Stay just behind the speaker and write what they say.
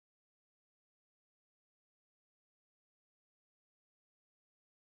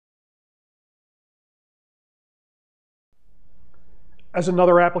as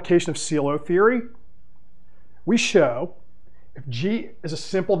another application of Sylow theory, we show if G is a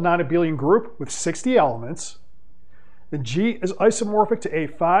simple non-abelian group with 60 elements, then G is isomorphic to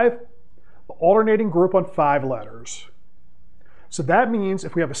A5, the alternating group on 5 letters. So that means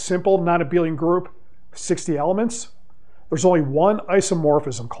if we have a simple non-abelian group with 60 elements, there's only one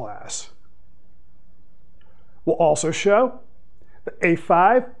isomorphism class. We'll also show that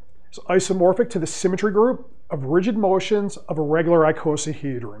A5 is isomorphic to the symmetry group of rigid motions of a regular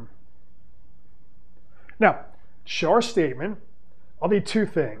icosahedron. Now, to show our statement, I'll need two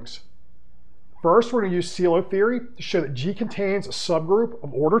things. First, we're going to use Sylow theory to show that G contains a subgroup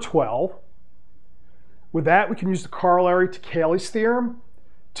of order 12. With that, we can use the corollary to Cayley's theorem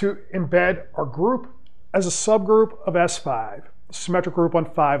to embed our group as a subgroup of S5, a symmetric group on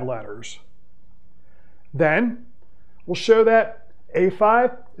 5 letters. Then, we'll show that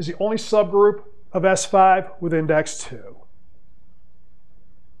A5 is the only subgroup of S5 with index 2.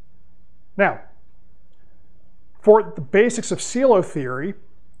 Now, for the basics of Sylow theory,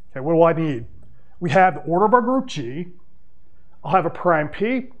 okay, what do I need? We have the order of our group G. I'll have a prime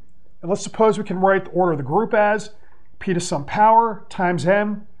P. And let's suppose we can write the order of the group as P to some power times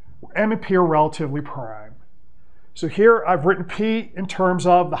M, where M and P are relatively prime. So here I've written P in terms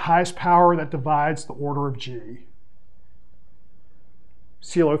of the highest power that divides the order of G.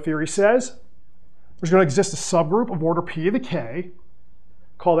 Sylow theory says there's going to exist a subgroup of order P to the K.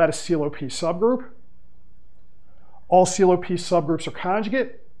 Call that a Sylow P subgroup. All Sylow P subgroups are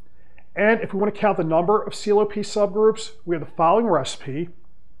conjugate. And if we want to count the number of Sylow P subgroups, we have the following recipe.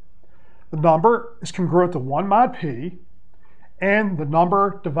 The number is congruent to 1 mod P, and the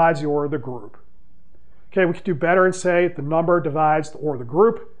number divides the order of the group. Okay, we could do better and say the number divides the order of the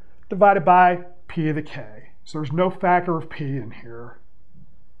group divided by P to the K. So there's no factor of P in here.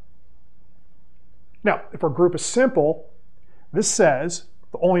 Now, if our group is simple, this says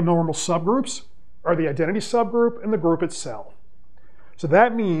the only normal subgroups are the identity subgroup and the group itself. So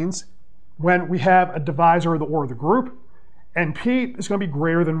that means when we have a divisor of the order of the group, NP is going to be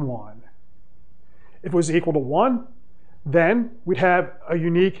greater than 1. If it was equal to 1, then we'd have a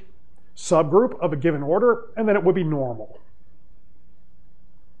unique subgroup of a given order, and then it would be normal.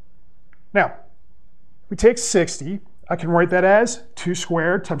 Now, if we take 60, I can write that as 2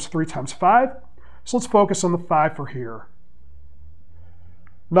 squared times 3 times 5. So let's focus on the 5 for here.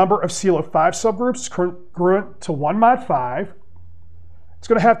 Number of Sylow 5 subgroups is congruent to 1 mod 5. It's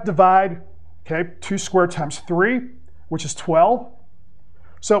going to have to divide, okay, 2 squared times 3, which is 12.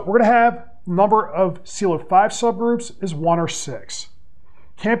 So we're going to have number of Sylow 5 subgroups is 1 or 6.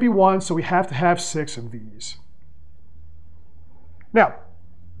 Can't be 1, so we have to have 6 of these. Now,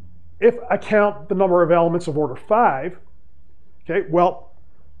 if I count the number of elements of order 5, okay, well,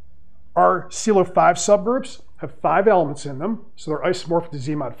 our Sylow 5 subgroups have 5 elements in them, so they're isomorphic to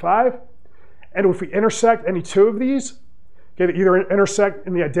Z mod 5. And if we intersect any 2 of these, okay, they either intersect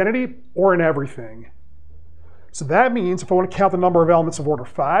in the identity or in everything. So that means if I want to count the number of elements of order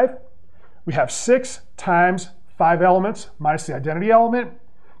 5, we have 6 times 5 elements minus the identity element,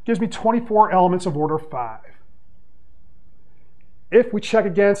 gives me 24 elements of order 5. If we check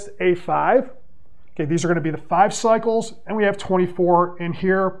against A5, okay, these are going to be the 5 cycles, and we have 24 in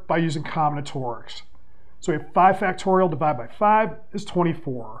here by using combinatorics. So we have 5 factorial divided by 5 is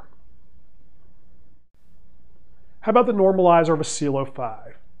 24. How about the normalizer of a Sylow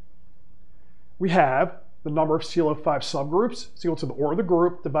 5? We have the number of Sylow 5 subgroups is equal to the order of the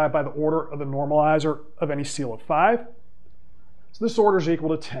group divided by the order of the normalizer of any Sylow 5. So this order is equal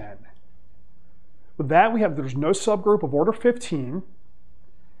to 10. With that, we have there's no subgroup of order 15.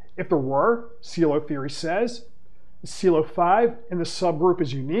 If there were, Sylow theory says the Sylow 5 in the subgroup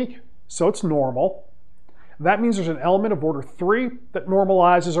is unique, so it's normal. That means there's an element of order 3 that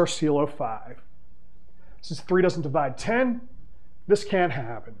normalizes our Sylow 5. Since 3 doesn't divide 10, this can't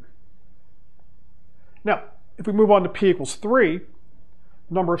happen. Now, if we move on to P equals 3, the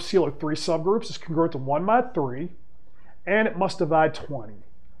number of Sylow 3 subgroups is congruent to 1 mod 3, and it must divide 20.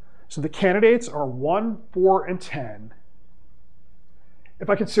 So the candidates are 1, 4, and 10. If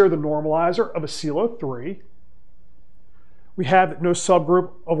I consider the normalizer of a Sylow 3, we have that no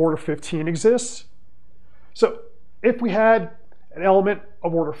subgroup of order 15 exists. So if we had an element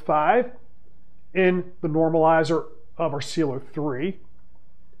of order 5 in the normalizer of our Sylow 3,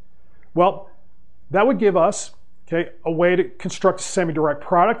 well, that would give us, okay, a way to construct a semi-direct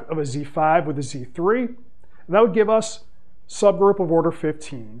product of a Z5 with a Z3. And that would give us subgroup of order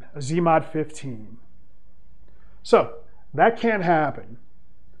 15, a Z mod 15. So that can't happen.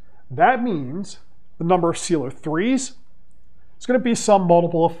 That means the number of Sylow 3s is going to be some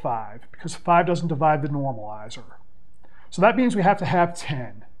multiple of 5 because 5 doesn't divide the normalizer. So that means we have to have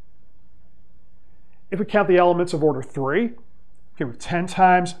 10. If we count the elements of order 3, okay, we have 10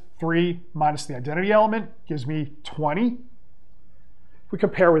 times 3 minus the identity element gives me 20. If we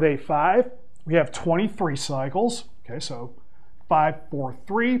compare with A5, we have 23 cycles. Okay, so 5, 4,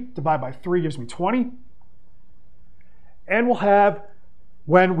 3, divide by 3 gives me 20. And we'll have,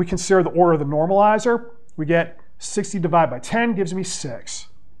 when we consider the order of the normalizer, we get 60 divided by 10 gives me 6.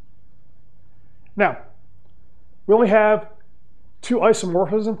 Now, we only have 2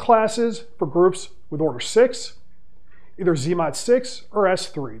 isomorphism classes for groups with order 6, either Z mod 6 or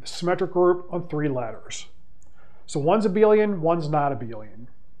S3, the symmetric group on 3 letters. So one's abelian, one's not abelian.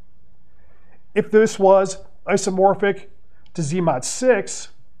 If this was isomorphic to Z mod 6,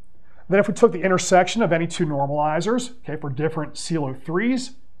 then if we took the intersection of any 2 normalizers, okay, for different Sylow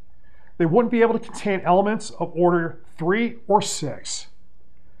 3s, they wouldn't be able to contain elements of order 3 or 6.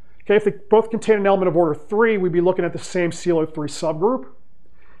 Okay, if they both contain an element of order 3, we'd be looking at the same Sylow 3 subgroup.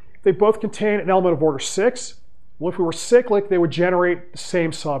 If they both contain an element of order 6, well, if we were cyclic, they would generate the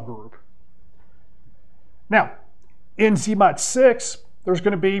same subgroup. Now, in Z mod 6, there's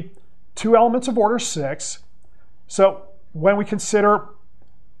going to be 2 elements of order 6. So when we consider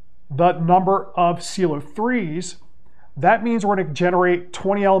the number of Sylow 3s, that means we're going to generate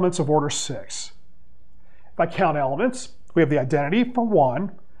 20 elements of order 6. If I count elements, we have the identity for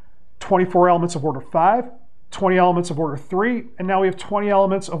 1, 24 elements of order 5, 20 elements of order 3, and now we have 20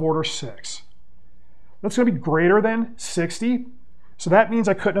 elements of order 6. That's going to be greater than 60, so that means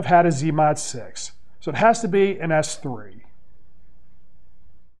I couldn't have had a Z mod 6. So it has to be an S3.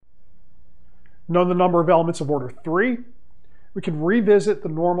 Knowing the number of elements of order 3, we can revisit the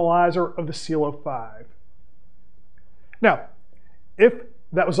normalizer of the Sylow 5. Now, if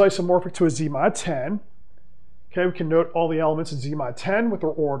that was isomorphic to a Z mod 10, okay, we can note all the elements in Z mod 10 with their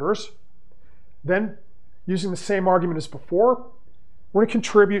orders. Then, using the same argument as before, we're going to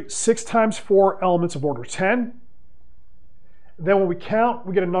contribute 6 times 4 elements of order 10. Then when we count,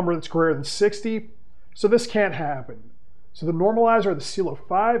 we get a number that's greater than 60, so this can't happen. So the normalizer of the Sylow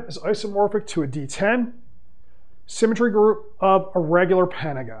 5 is isomorphic to a D10, symmetry group of a regular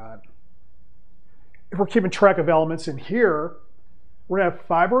pentagon. If we're keeping track of elements in here, we're going to have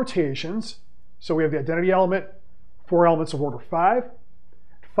 5 rotations. So we have the identity element, 4 elements of order 5,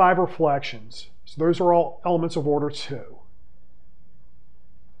 5 reflections. So those are all elements of order 2.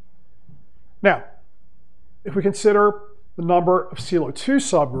 Now, if we consider the number of Sylow 2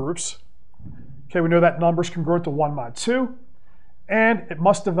 subgroups, okay, we know that number is congruent to 1 mod 2, and it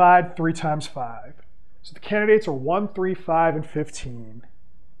must divide 3 times 5. So the candidates are 1, 3, 5, and 15.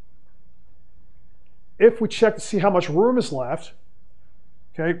 If we check to see how much room is left,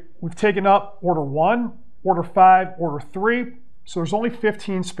 okay, we've taken up order 1, order 5, order 3, so there's only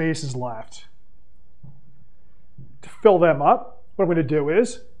 15 spaces left. To fill them up, what I'm going to do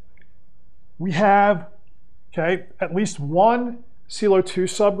is, we have, okay, at least one Sylow 2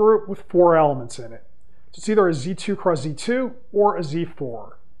 subgroup with 4 elements in it. So it's either a Z2 cross Z2 or a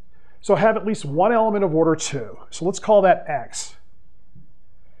Z4. So I have at least one element of order 2. So let's call that X.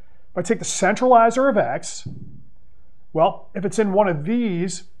 If I take the centralizer of X, well, if it's in one of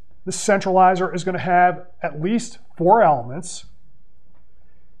these, the centralizer is going to have at least 4 elements.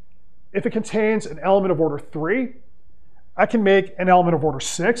 If it contains an element of order 3, I can make an element of order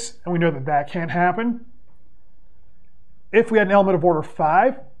 6, and we know that that can't happen. If we had an element of order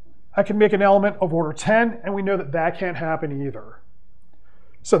 5, I can make an element of order 10, and we know that that can't happen either.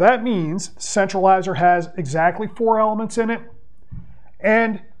 So that means the centralizer has exactly 4 elements in it,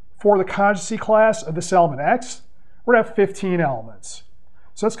 and for the conjugacy class of this element X, we're going to have 15 elements.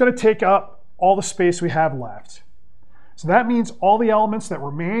 So that's going to take up all the space we have left. So that means all the elements that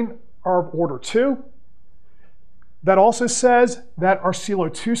remain are of order 2. That also says that our Sylow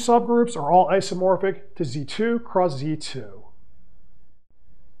 2 subgroups are all isomorphic to Z2 cross Z2.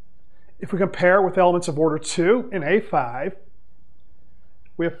 If we compare with elements of order 2 in A5,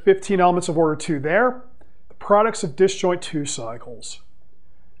 we have 15 elements of order 2 there, the products of disjoint 2 cycles.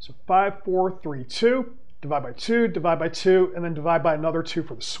 So 5, 4, 3, 2, divide by 2, divide by 2, and then divide by another 2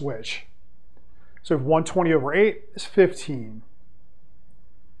 for the switch. So 120 over 8 is 15.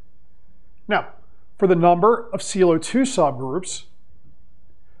 Now, for the number of Sylow 2 subgroups,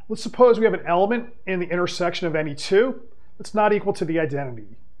 let's suppose we have an element in the intersection of any 2 that's not equal to the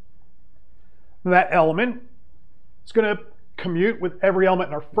identity. That element is going to commute with every element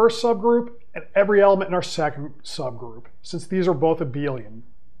in our first subgroup and every element in our second subgroup, since these are both abelian.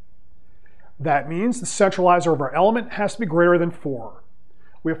 That means the centralizer of our element has to be greater than 4.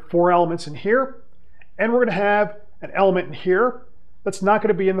 We have 4 elements in here, and we're going to have an element in here that's not going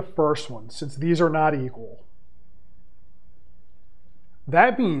to be in the first one, since these are not equal.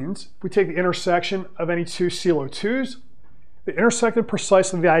 That means if we take the intersection of any two Sylow 2's, they intersected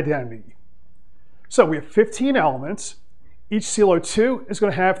precisely the identity. So we have 15 elements. Each Sylow 2 is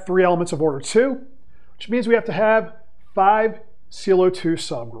going to have 3 elements of order 2, which means we have to have 5 Sylow 2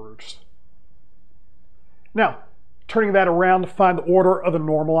 subgroups. Now, turning that around to find the order of the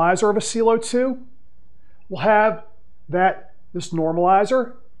normalizer of a Sylow 2, we'll have that this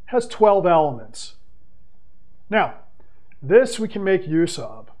normalizer has 12 elements. Now, this we can make use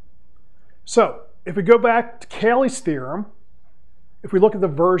of. So, if we go back to Cayley's theorem, if we look at the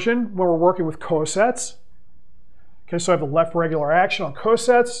version when we're working with cosets, okay, so I have the left regular action on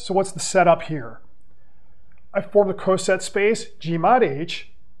cosets, so what's the setup here? I form the coset space G mod H.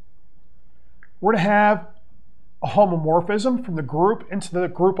 We're going to have a homomorphism from the group into the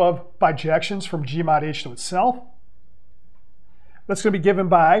group of bijections from G mod H to itself. That's going to be given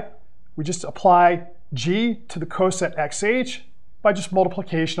by, we just apply G to the coset XH by just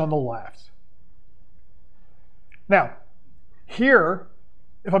multiplication on the left. Now, here,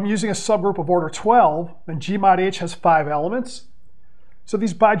 if I'm using a subgroup of order 12, then G mod H has 5 elements. So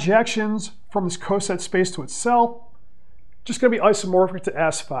these bijections from this coset space to itself, just going to be isomorphic to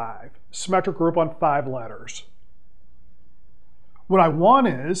S5, symmetric group on 5 letters. What I want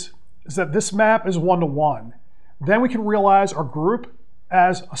is that this map is 1 to 1. Then we can realize our group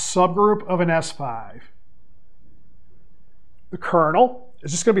as a subgroup of an S5. The kernel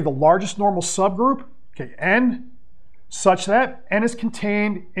is just going to be the largest normal subgroup, okay, N, such that N is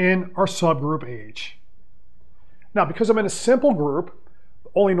contained in our subgroup H. Now, because I'm in a simple group,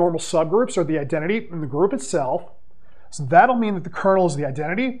 the only normal subgroups are the identity and the group itself. So that'll mean that the kernel is the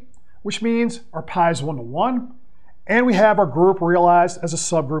identity, which means our pi is 1 to 1, and we have our group realized as a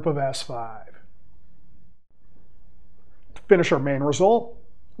subgroup of S5. To finish our main result,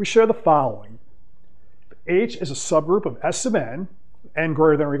 we show the following. H is a subgroup of S sub n, n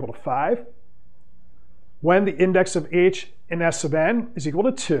greater than or equal to 5. When the index of H in S sub n is equal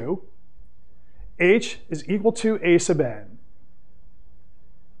to 2, H is equal to A sub n.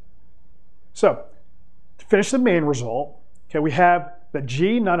 So, to finish the main result, okay, we have that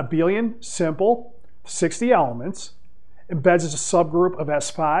G, non-abelian, simple, 60 elements, embeds as a subgroup of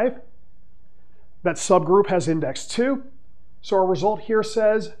S5. That subgroup has index 2, so our result here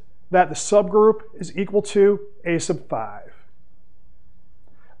says that the subgroup is equal to A sub 5.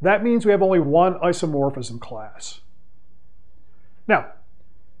 That means we have only one isomorphism class. Now,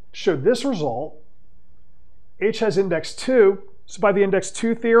 to show this result, H has index 2, so by the index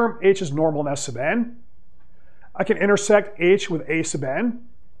 2 theorem, H is normal in S sub n. I can intersect H with A sub n.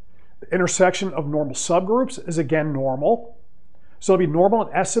 The intersection of normal subgroups is again normal. So it'll be normal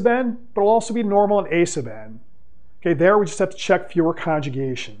in S sub n, but it'll also be normal in A sub n. Okay, there we just have to check fewer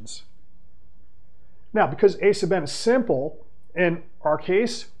conjugations. Now, because A sub n is simple, in our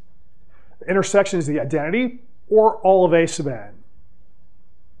case, the intersection is the identity or all of A sub n.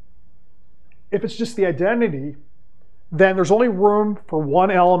 If it's just the identity, then there's only room for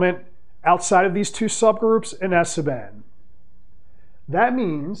one element outside of these two subgroups in S sub n. That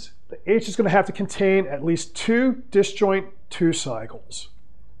means that H is going to have to contain at least 2 disjoint 2 cycles.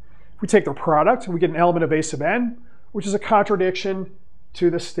 If we take their product, we get an element of A sub n, which is a contradiction to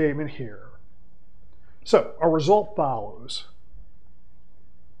this statement here. So our result follows.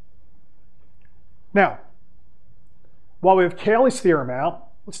 Now, while we have Cayley's theorem out,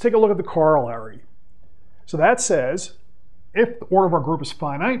 let's take a look at the corollary. So that says, if the order of our group is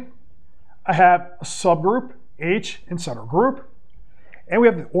finite, I have a subgroup, H, inside our group, and we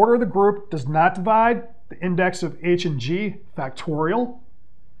have the order of the group does not divide the index of H and G factorial,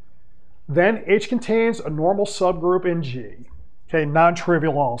 then H contains a normal subgroup in G. Okay,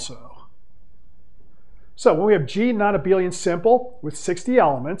 non-trivial also. So when we have G non-abelian simple with 60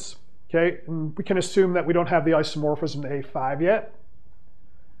 elements, okay, and we can assume that we don't have the isomorphism to A5 yet,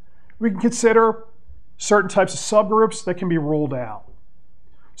 we can consider certain types of subgroups that can be ruled out.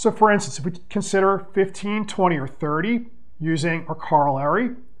 So for instance, if we consider 15, 20, or 30 using our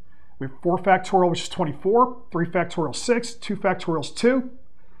corollary, we have 4 factorial, which is 24, 3 factorial 6, 2 factorial is 2.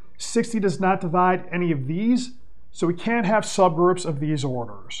 60 does not divide any of these, so we can't have subgroups of these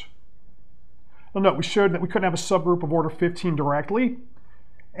orders. Now note, we showed that we couldn't have a subgroup of order 15 directly,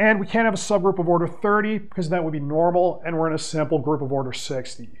 and we can't have a subgroup of order 30 because that would be normal, and we're in a simple group of order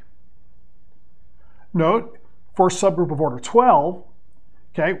 60. Note, for a subgroup of order 12,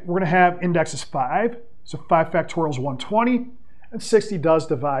 okay, we're going to have indexes 5, so 5 factorial is 120, and 60 does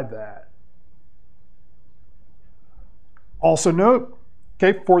divide that. Also note,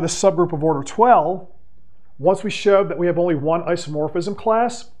 okay, for the subgroup of order 12, once we showed that we have only one isomorphism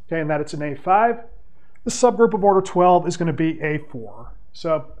class, okay, and that it's an A5, The subgroup of order 12 is going to be A4,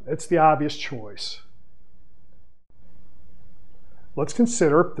 so it's the obvious choice. Let's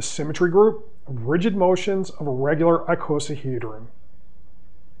consider the symmetry group of rigid motions of a regular icosahedron.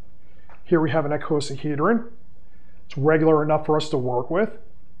 Here we have an icosahedron. It's regular enough for us to work with.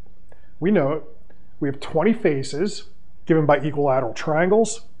 We note we have 20 faces given by equilateral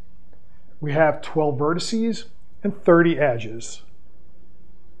triangles. We have 12 vertices and 30 edges.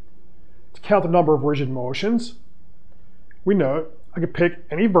 To count the number of rigid motions, we note I could pick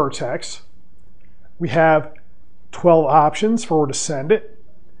any vertex. We have 12 options for where to send it.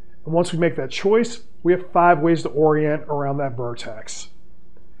 And once we make that choice, we have 5 ways to orient around that vertex.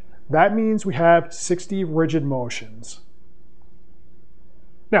 That means we have 60 rigid motions.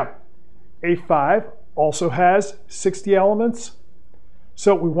 Now, A5 also has 60 elements.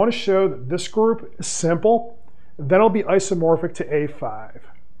 So we want to show that this group is simple. Then it'll be isomorphic to A5.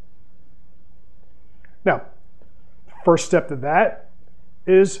 Now, the first step to that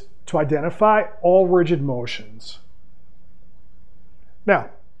is to identify all rigid motions. Now,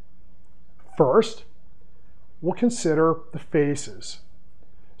 first, we'll consider the faces.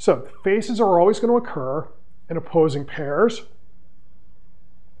 So the faces are always going to occur in opposing pairs.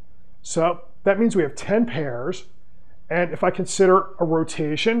 So that means we have 10 pairs. And if I consider a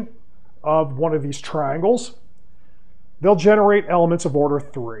rotation of one of these triangles, they'll generate elements of order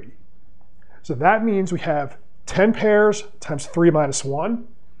 3. So that means we have 10 pairs times 3 minus 1,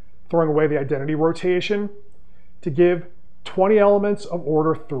 throwing away the identity rotation, to give 20 elements of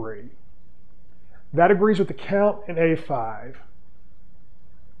order 3. That agrees with the count in A5.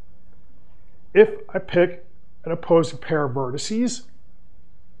 If I pick an opposing pair of vertices,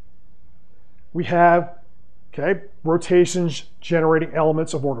 we have rotations generating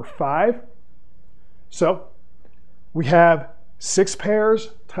elements of order 5. So we have 6 pairs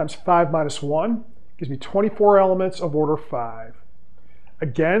times 5 minus 1 gives me 24 elements of order 5.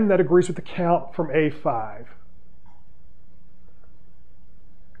 Again, that agrees with the count from A5.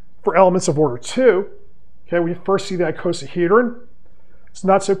 For elements of order 2, we first see the icosahedron. It's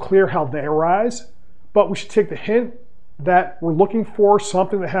not so clear how they arise, but we should take the hint that we're looking for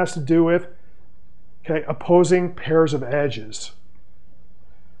something that has to do with opposing pairs of edges.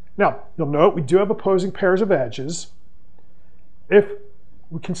 Now, you'll note we do have opposing pairs of edges. If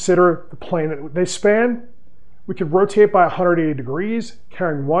we consider the plane that they span, we could rotate by 180 degrees,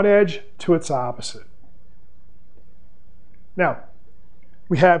 carrying one edge to its opposite. Now,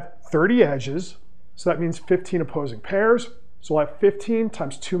 we have 30 edges, so that means 15 opposing pairs. So we'll have 15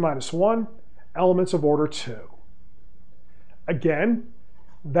 times 2 minus 1, elements of order 2. Again,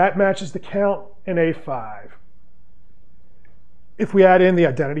 that matches the count in A5. If we add in the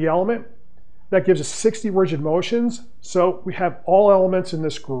identity element, that gives us 60 rigid motions, so we have all elements in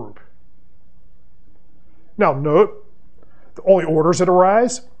this group. Now note, the only orders that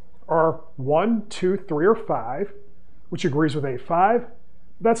arise are 1, 2, 3, or 5, which agrees with A5.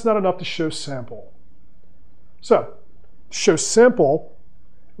 That's not enough to show simple. So, to show simple,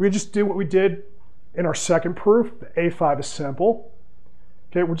 we just do what we did in our second proof. The A5 is simple.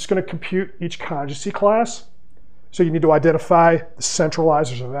 We're just going to compute each conjugacy class. So you need to identify the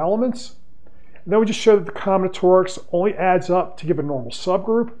centralizers of elements. And then we just show that the combinatorics only adds up to give a normal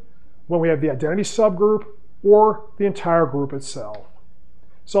subgroup when we have the identity subgroup or the entire group itself.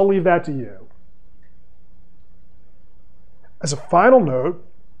 So I'll leave that to you. As a final note,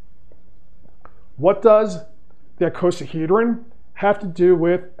 what does the icosahedron have to do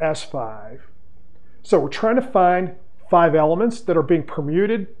with S5? So we're trying to find 5 elements that are being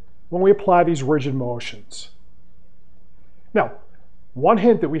permuted when we apply these rigid motions. Now, one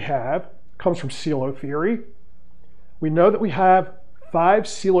hint that we have comes from Sylow theory. We know that we have 5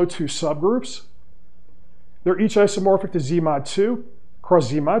 Sylow 2 subgroups. They're each isomorphic to Z mod 2 cross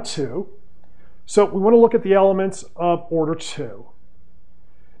Z mod 2. So we want to look at the elements of order 2.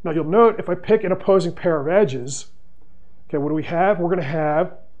 Now you'll note if I pick an opposing pair of edges, what do we have? We're going to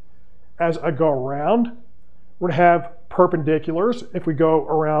have, as I go around, we're going to have perpendiculars if we go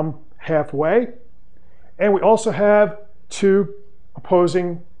around halfway. And we also have 2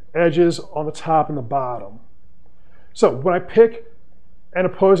 opposing edges on the top and the bottom. So when I pick an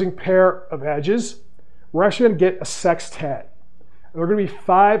opposing pair of edges, we're actually going to get a sextet. And there are going to be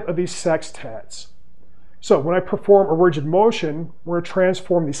 5 of these sextets. So when I perform a rigid motion, we're going to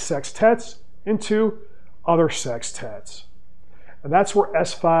transform these sextets into other sextets. And that's where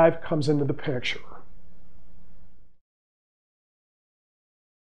S5 comes into the picture.